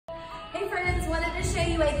Hey friends, wanted to show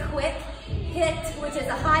you a quick HIIT, which is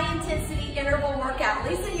a high intensity interval workout.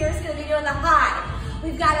 Lisa here is going to be doing the high.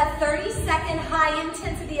 We've got a 30-second high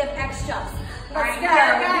intensity of X jumps. Let's go.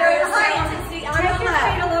 You're in high intensity. Take your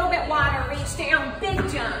feet a little bit wider, reach down, big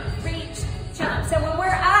jump, reach, jump. So when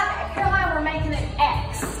we're up at Caroline, we're making an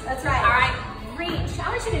X. That's right. All right, reach.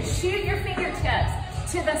 I want you to shoot your fingertips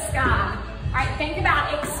to the sky. All right, think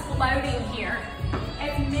about exploding here.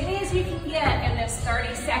 As many as you can get in this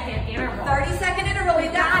 30-second interval. 30-second interval.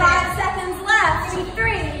 We've got 5 seconds left.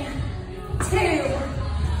 3, 2,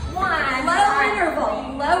 1.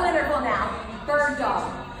 Low interval now. Bird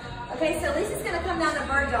dog. Okay, so Lisa's gonna come down to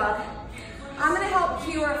bird dog. I'm gonna help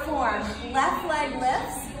cue her form. Left leg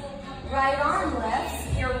lifts, right arm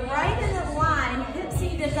lifts. You're right in the line. Hips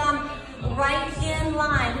need to come right in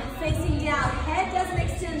line, facing down. Head doesn't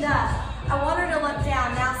extend up. I want her to look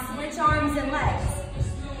down. Now switch arms and legs.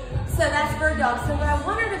 So that's bird dog. So what I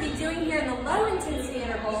want her to be doing here in the low intensity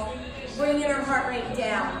interval, bringing her heart rate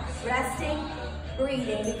down, resting,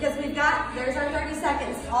 breathing, because we've got, there's our 30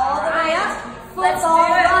 seconds, all the way up, football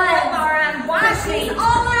run. Watch me.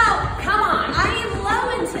 All out. Come on. I am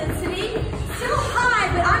low intensity, still high,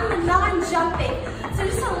 but I'm non-jumping. So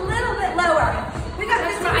just a little bit lower. We got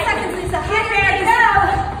 15 seconds, Lisa. Higher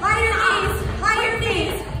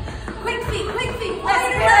knees. Quick feet,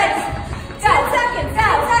 wider legs. 10 seconds, 10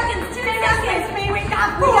 seconds. We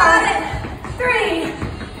got 4. We got it. 3,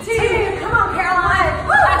 2, come on, Caroline.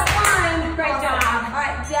 Last one. Great job. All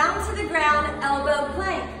right, down to the ground, elbow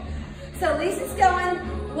plank. So Lisa's going,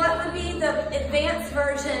 what would be the advanced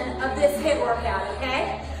version of this HIIT workout,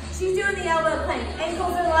 okay? She's doing the elbow plank.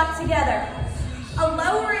 Ankles are locked together. A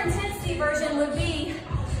lower intensity version would be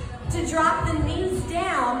to drop the knees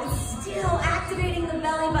down, still activating the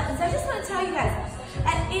belly button. So I just want to tell you guys,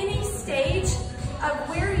 at any stage of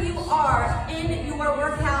where you are in your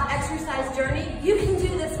workout exercise journey, you can do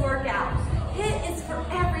this workout. HIIT is for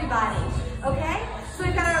everybody, okay? So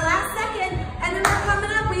we've got our last second, and then we're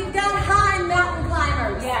coming up, we've got high mountain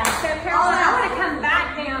climbers. Yeah, so Caroline, I want to come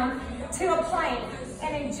back down to a plank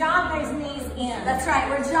and then jog those knees in. That's right,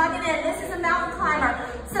 we're jogging in. This is a mountain climber.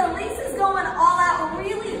 So Lisa's going all out,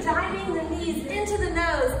 really diving the knees into the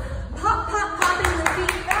nose. Popping the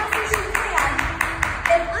feet fast as you can.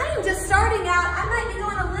 If I am just starting out, I might be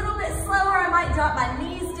going a little bit slower. I might drop my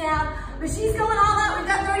knees down, but she's going all out. We've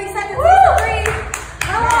got 30 seconds. Lisa, 3.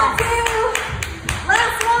 Come on, 2.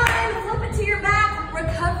 Last one. Flip it to your back.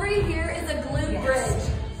 Recovery here is a glute bridge.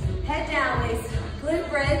 Head down, Lisa. Glute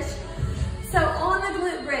bridge. So on the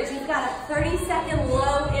glute bridge, you've got a 30-second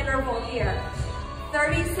low interval here.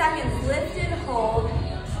 30 seconds, lift and hold.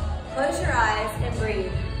 Close your eyes and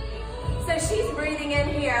breathe. So she's breathing in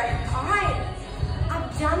here. All right,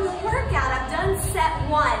 I've done the workout. I've done set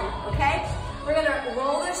 1, okay? We're gonna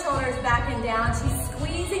roll the shoulders back and down. She's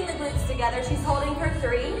squeezing the glutes together. She's holding for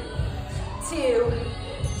 3, 2,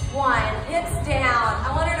 1. Hips down.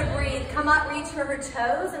 I want her to breathe. Come up, reach for her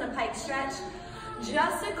toes in a pike stretch.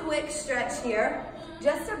 Just a quick stretch here.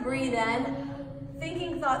 Just to breathe in.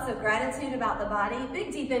 Thinking thoughts of gratitude about the body.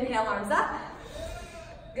 Big deep inhale, arms up.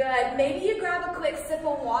 Good. Maybe you grab a quick sip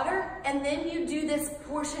of water and then you do this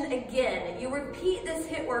portion again. You repeat this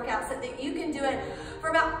HIIT workout so that you can do it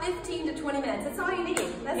for about 15 to 20 minutes. That's all you need.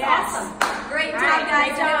 That's awesome. Great job,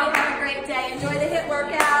 guys. Have a great day. Enjoy the HIIT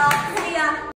workout. See ya.